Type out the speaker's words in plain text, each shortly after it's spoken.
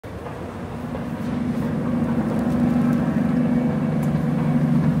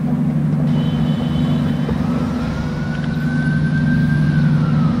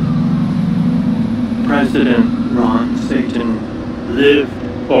President Ron Seyton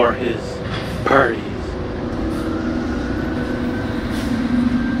lived for his parties.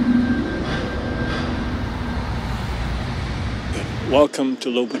 Welcome to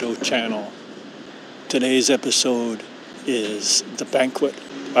Lobido Channel. Today's episode is the Banquet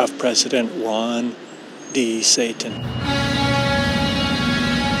of President Ron D. Seyton.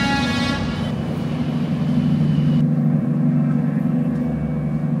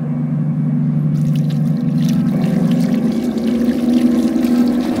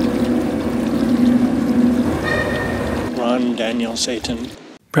 Daniel Seyton,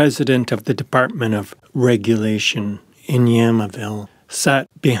 president of the Department of Regulation in Yamaville, sat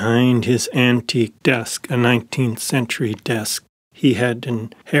behind his antique desk, a 19th century desk he had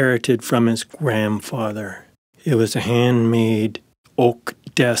inherited from his grandfather. It was a handmade oak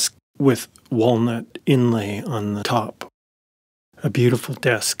desk with walnut inlay on the top. A beautiful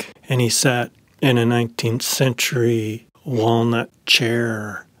desk, and he sat in a 19th century walnut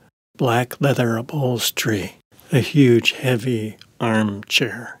chair, black leather upholstery. A huge, heavy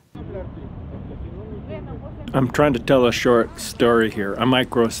armchair. I'm trying to tell a short story here, a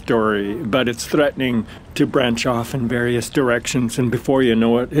micro story, but it's threatening to branch off in various directions, and before you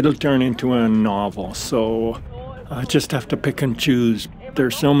know it, it'll turn into a novel. So I just have to pick and choose.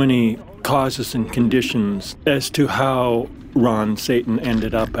 There's so many causes and conditions as to how Ron Seyton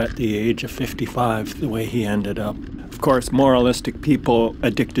ended up at the age of 55 the way he ended up. Of course, moralistic people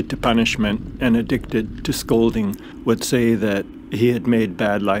addicted to punishment and addicted to scolding would say that he had made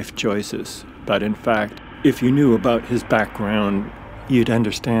bad life choices. But in fact, if you knew about his background, you'd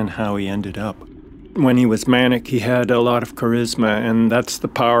understand how he ended up. When he was manic, he had a lot of charisma, and that's the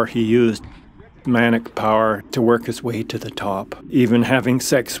power he used. Manic power to work his way to the top, even having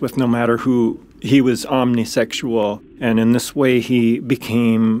sex with no matter who. He was omnisexual, and in this way he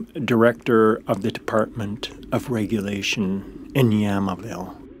became director of the Department of Regulation in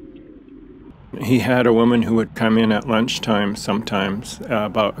Yamaville. He had a woman who would come in at lunchtime sometimes,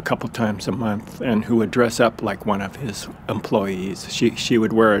 about a couple times a month, and who would dress up like one of his employees. She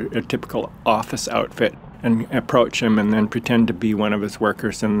would wear a typical office outfit and approach him and then pretend to be one of his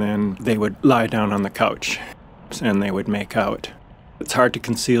workers, and then they would lie down on the couch and they would make out. It's hard to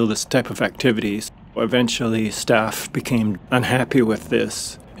conceal this type of activities. Eventually, staff became unhappy with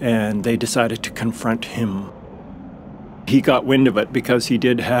this, and they decided to confront him. He got wind of it because he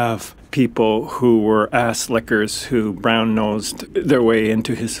did have people who were ass lickers who brown-nosed their way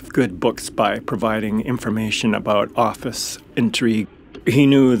into his good books by providing information about office intrigue. He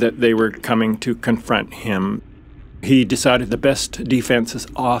knew that they were coming to confront him. He decided the best defense is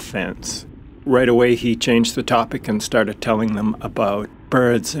offense. Right away, he changed the topic and started telling them about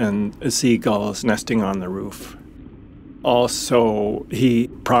birds and seagulls nesting on the roof. Also, he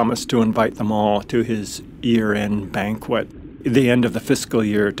promised to invite them all to his year-end banquet, the end of the fiscal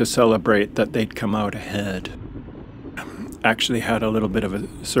year, to celebrate that they'd come out ahead. Actually had a little bit of a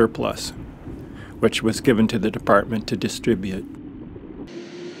surplus, which was given to the department to distribute.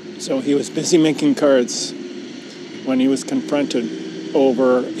 So he was busy making cards when he was confronted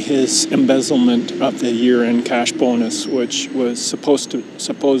over his embezzlement of the year-end cash bonus, which was supposed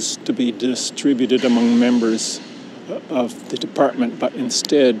to be distributed among members of the department, but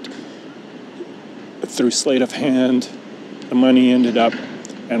instead, through sleight of hand, the money ended up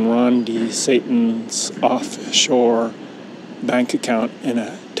in Ron D. Seyton's offshore bank account in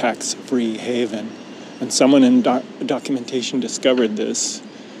a tax-free haven. And someone in documentation discovered this,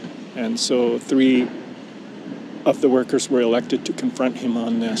 and so 3 of the workers were elected to confront him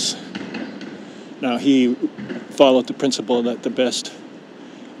on this. Now, he followed the principle that the best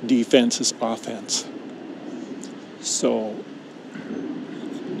defense is offense. So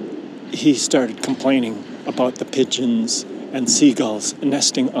he started complaining about the pigeons and seagulls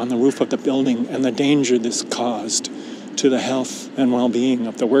nesting on the roof of the building and the danger this caused to the health and well-being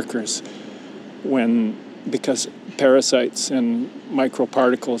of the workers because parasites and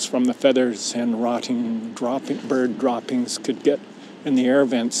microparticles from the feathers and rotting bird droppings could get in the air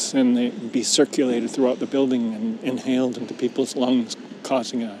vents and they'd be circulated throughout the building and inhaled into people's lungs,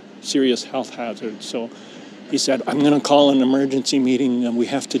 causing a serious health hazard. So he said, I'm going to call an emergency meeting and we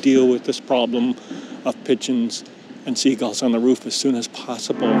have to deal with this problem of pigeons and seagulls on the roof as soon as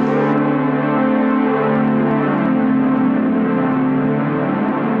possible.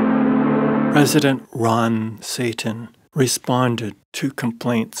 President Ron Seyton responded to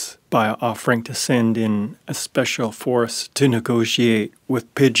complaints by offering to send in a special force to negotiate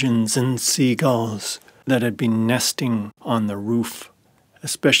with pigeons and seagulls that had been nesting on the roof,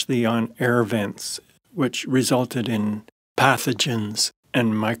 especially on air vents, which resulted in pathogens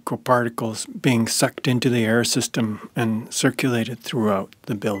and microparticles being sucked into the air system and circulated throughout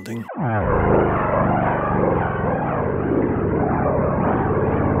the building.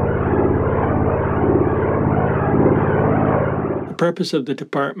 The purpose of the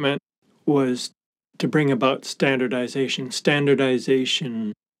department was to bring about standardization.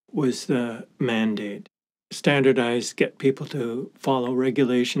 Standardization was the mandate. Standardize, get people to follow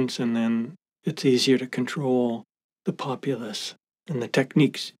regulations, and then it's easier to control the populace. And the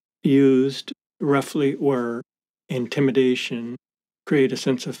techniques used roughly were intimidation, create a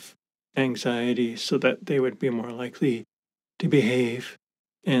sense of anxiety so that they would be more likely to behave.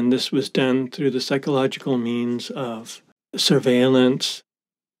 And this was done through the psychological means of surveillance,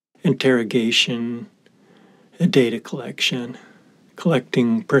 interrogation, data collection,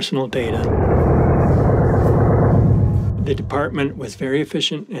 collecting personal data. The department was very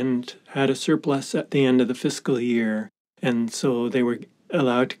efficient and had a surplus at the end of the fiscal year, and so they were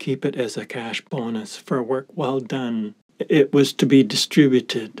allowed to keep it as a cash bonus for work well done. It was to be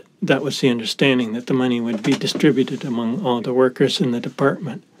distributed. That was the understanding, that the money would be distributed among all the workers in the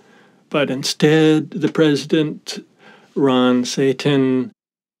department. But instead, the president, Ron Seyton,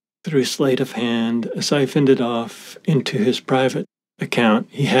 through sleight of hand, siphoned it off into his private account.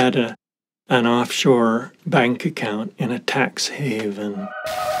 He had an offshore bank account in a tax haven.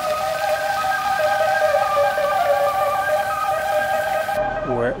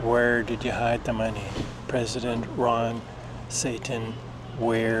 Where did you hide the money? President Ron Seyton,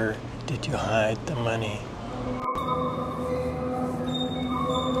 where did you hide the money?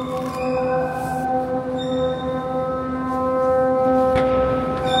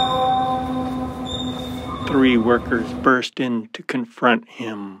 Three workers burst in to confront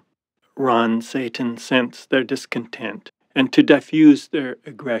him. Ron Seyton sensed their discontent, and to diffuse their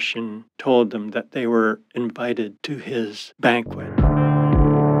aggression, told them that they were invited to his banquet.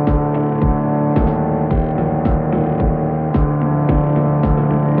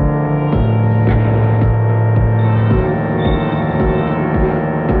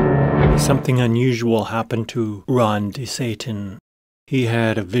 Something unusual happened to Ron Seyton. He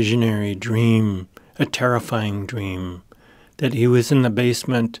had a visionary dream, a terrifying dream, that he was in the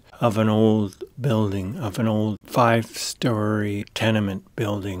basement of an old building, of an old 5-story tenement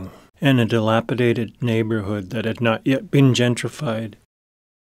building, in a dilapidated neighborhood that had not yet been gentrified.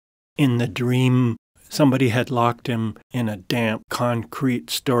 In the dream, somebody had locked him in a damp concrete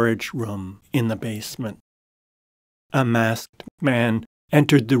storage room in the basement. A masked man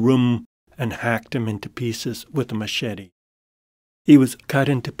entered the room and hacked him into pieces with a machete. He was cut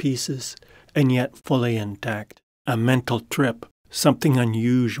into pieces and yet fully intact. A mental trip, something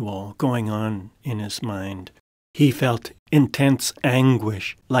unusual going on in his mind. He felt intense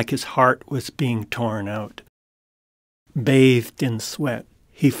anguish, like his heart was being torn out. Bathed in sweat,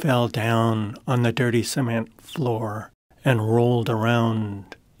 he fell down on the dirty cement floor and rolled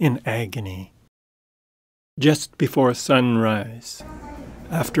around in agony. Just before sunrise,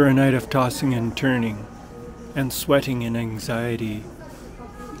 after a night of tossing and turning and sweating in anxiety,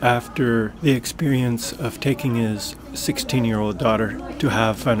 after the experience of taking his 16-year-old daughter to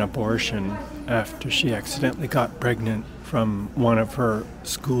have an abortion after she accidentally got pregnant from one of her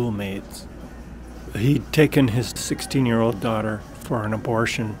schoolmates. He'd taken his 16-year-old daughter for an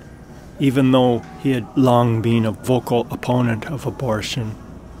abortion, even though he had long been a vocal opponent of abortion.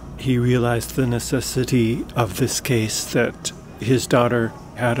 He realized the necessity of this case, that his daughter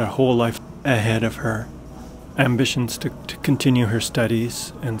had a whole life ahead of her, ambitions to continue her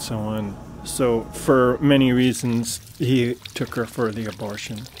studies and so on. So for many reasons, he took her for the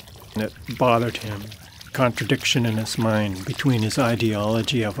abortion. And it bothered him. Contradiction in his mind between his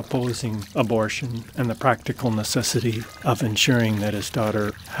ideology of opposing abortion and the practical necessity of ensuring that his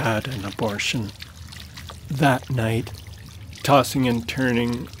daughter had an abortion. That night, tossing and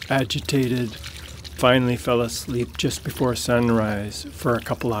turning, agitated, finally fell asleep just before sunrise for a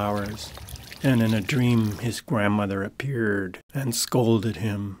couple hours. And in a dream, his grandmother appeared and scolded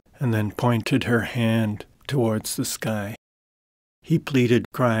him, and then pointed her hand towards the sky. He pleaded,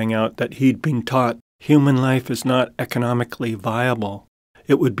 crying out that he'd been taught human life is not economically viable.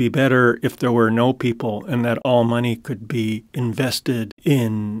 It would be better if there were no people, and that all money could be invested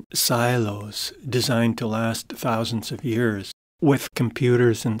in silos designed to last thousands of years, with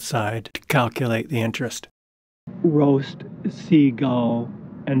computers inside to calculate the interest. Roast seagull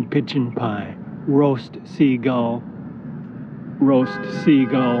and pigeon pie. Roast seagull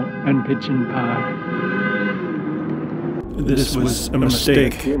and pigeon pie. This was a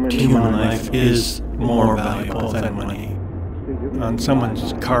mistake. Human life is more valuable than money. On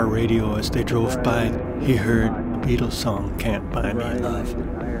someone's car radio as they drove by, he heard, Beatles song, Can't Buy Me Love.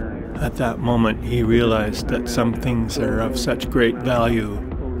 At that moment, he realized that some things are of such great value,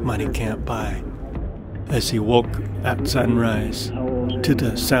 money can't buy. As he woke at sunrise to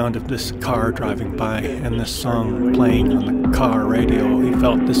the sound of this car driving by and this song playing on the car radio, he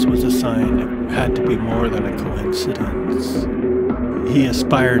felt this was a sign it had to be more than a coincidence. He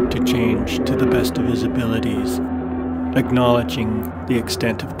aspired to change to the best of his abilities, acknowledging the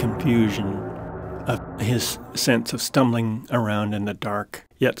extent of confusion, of his sense of stumbling around in the dark,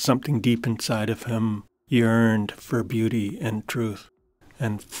 yet something deep inside of him yearned for beauty and truth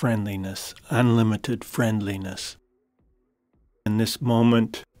and friendliness, unlimited friendliness. In this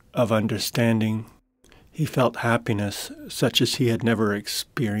moment of understanding, he felt happiness such as he had never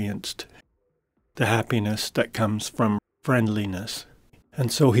experienced, the happiness that comes from friendliness.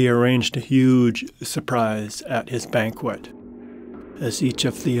 And so he arranged a huge surprise at his banquet. As each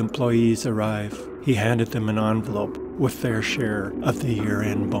of the employees arrived, he handed them an envelope with their share of the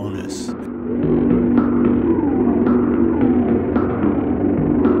year-end bonus.